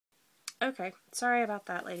Okay, sorry about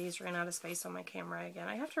that, ladies. Ran out of space on my camera again.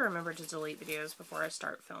 I have to remember to delete videos before I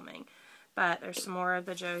start filming. But there's some more of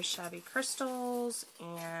the Joe's Shabby Crystals,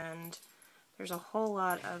 and there's a whole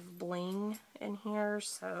lot of bling in here,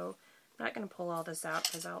 so I'm not going to pull all this out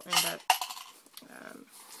because I'll end up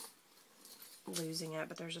losing it.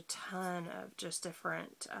 But there's a ton of just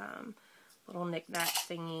different little knick-knack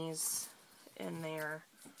thingies in there.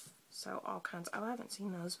 So all kinds, oh, I haven't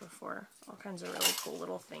seen those before. All kinds of really cool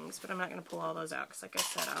little things, but I'm not going to pull all those out because, like I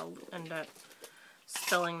said, I'll end up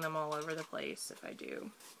spilling them all over the place if I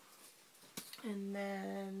do. And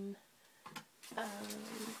then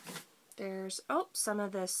there's, oh, some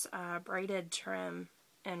of this braided trim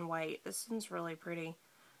in white. This one's really pretty.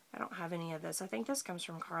 I don't have any of this. I think this comes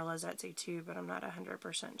from Carla's Etsy too, but I'm not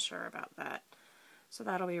 100% sure about that. So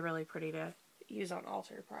that'll be really pretty to use on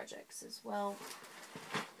altar projects as well.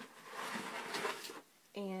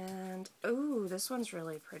 And, ooh, this one's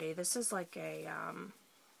really pretty. This is like a,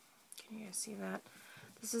 can you guys see that?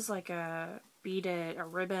 This is like a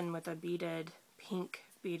ribbon with a beaded, pink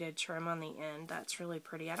beaded trim on the end. That's really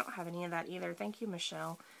pretty. I don't have any of that either. Thank you,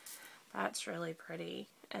 Michelle. That's really pretty.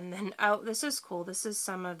 And then, oh, this is cool. This is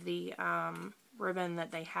some of the ribbon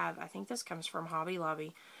that they have. I think this comes from Hobby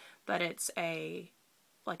Lobby, but it's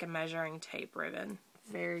like a measuring tape ribbon.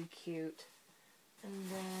 Very cute. And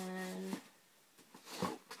then,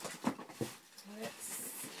 let's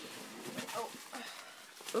see.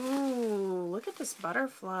 Oh, ooh, look at this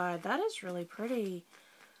butterfly. That is really pretty.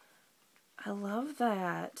 I love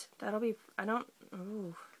that. That'll be,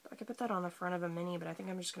 ooh, I could put that on the front of a mini, but I think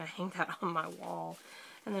I'm just going to hang that on my wall.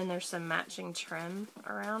 And then there's some matching trim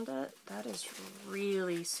around it. That is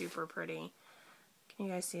really super pretty. Can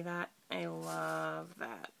you guys see that? I love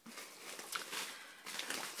that.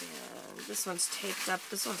 And this one's taped up.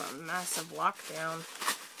 This one's a massive lockdown.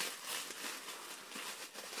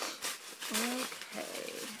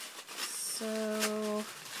 Okay. So,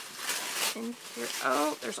 in here,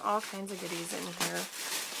 oh, there's all kinds of goodies in here.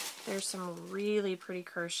 There's some really pretty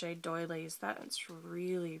crocheted doilies. That's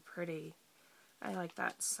really pretty. I like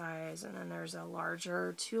that size. And then there's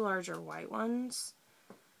two larger white ones.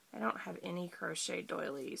 I don't have any crochet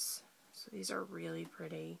doilies, so these are really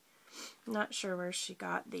pretty. I'm not sure where she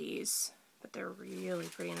got these, but they're really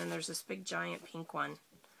pretty. And then there's this big giant pink one.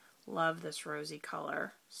 Love this rosy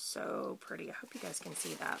color. So pretty. I hope you guys can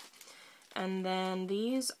see that. And then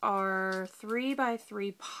these are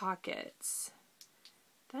 3x3 pockets.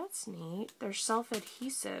 That's neat. They're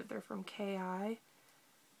self-adhesive. They're from KI.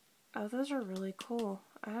 Oh, those are really cool.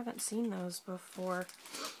 I haven't seen those before.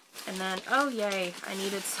 And then, oh yay, I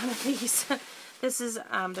needed some of these. This is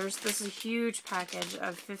a huge package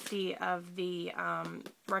of 50 of the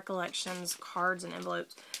Recollections cards and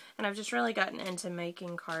envelopes. And I've just really gotten into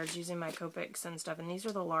making cards using my Copics and stuff. And these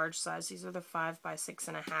are the large size. These are the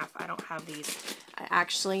 5x6.5. I don't have these. I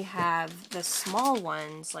actually have the small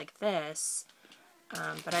ones like this.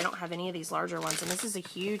 But I don't have any of these larger ones. And this is a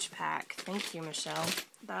huge pack. Thank you, Michelle.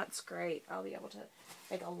 That's great. I'll be able to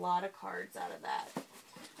make a lot of cards out of that.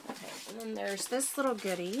 Okay, and then there's this little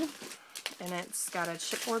goodie. And it's got a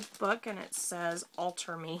chipboard book. And it says,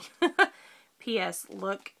 Alter Me. P.S.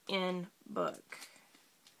 Look in book.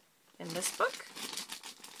 In this book?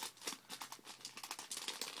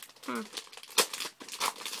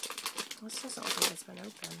 This doesn't look like it's been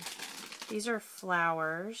opened. These are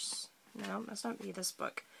flowers. No, that's not be this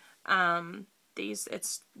book.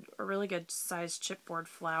 It's a really good sized chipboard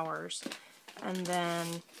flowers. And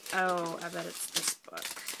then, oh, I bet it's this book.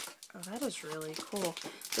 Oh, that is really cool.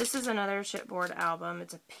 This is another chipboard album.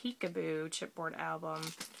 It's a peekaboo chipboard album.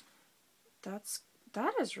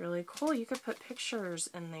 That is really cool. You could put pictures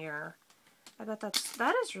in there. I bet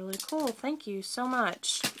that is really cool. Thank you so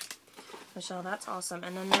much, Michelle. That's awesome.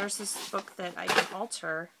 And then there's this book that I can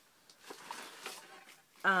alter.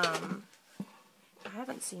 I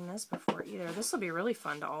haven't seen this before either. This will be really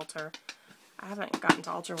fun to alter. I haven't gotten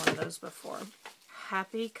to alter one of those before.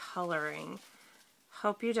 Happy Coloring.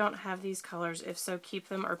 Hope you don't have these colors. If so, keep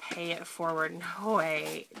them or pay it forward. No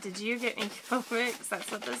way. Did you get any comics? That's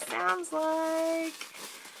what this sounds like.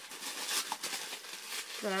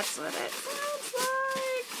 That's what it sounds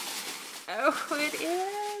like. Oh, it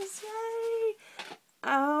is. Yay.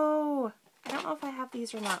 Oh, I don't know if I have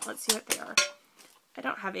these or not. Let's see what they are. I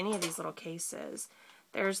don't have any of these little cases.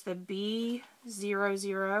 There's the B00,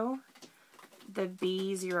 the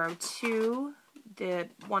B02, the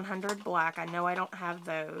 100 black. I know I don't have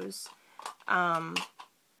those.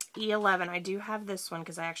 E11. I do have this one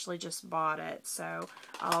because I actually just bought it, so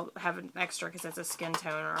I'll have an extra because it's a skin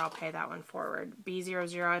tone, or I'll pay that one forward.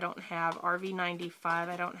 B00 I don't have. RV95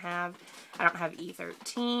 I don't have. I don't have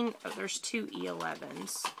E13. Oh, there's 2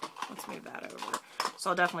 E11s. Let's move that over. So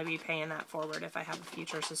I'll definitely be paying that forward if I have a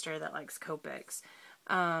future sister that likes Copics.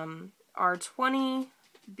 R20,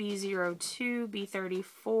 B02, B34,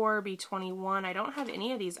 B21. I don't have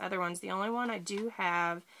any of these other ones. The only one I do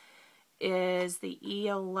have is the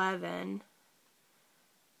E11. I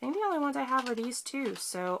think the only ones I have are these two,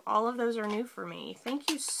 so all of those are new for me.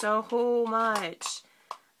 Thank you so much.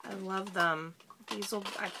 I love them.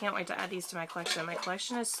 I can't wait to add these to my collection. My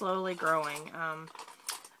collection is slowly growing.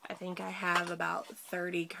 I think I have about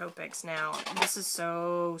 30 Copics now. This is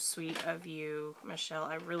so sweet of you, Michelle.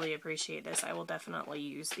 I really appreciate this. I will definitely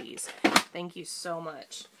use these. Thank you so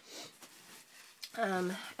much.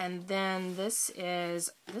 And then this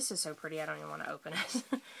is so pretty, I don't even want to open it.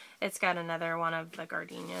 It's got another one of the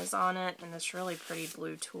gardenias on it, and this really pretty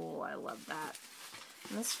blue tulle. I love that.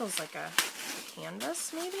 And this feels like a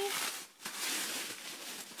canvas, maybe?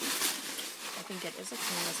 I think it is a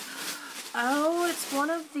canvas. Oh, it's one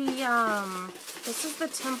of the, this is the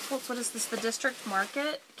Temples, what is this, the District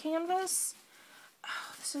Market canvas?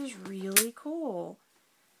 Oh, this is really cool.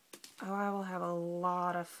 Oh, I will have a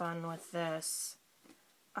lot of fun with this.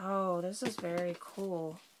 Oh, this is very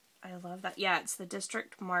cool. I love that. Yeah, it's the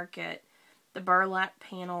District Market, the burlap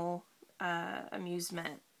panel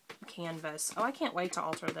amusement canvas. Oh, I can't wait to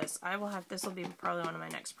alter this. This will be probably one of my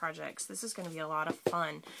next projects. This is going to be a lot of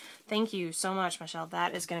fun. Thank you so much, Michelle.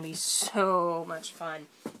 That is going to be so much fun.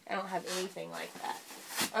 I don't have anything like that.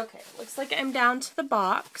 Okay, looks like I'm down to the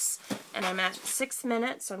box, and I'm at 6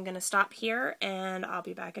 minutes, so I'm going to stop here, and I'll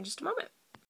be back in just a moment.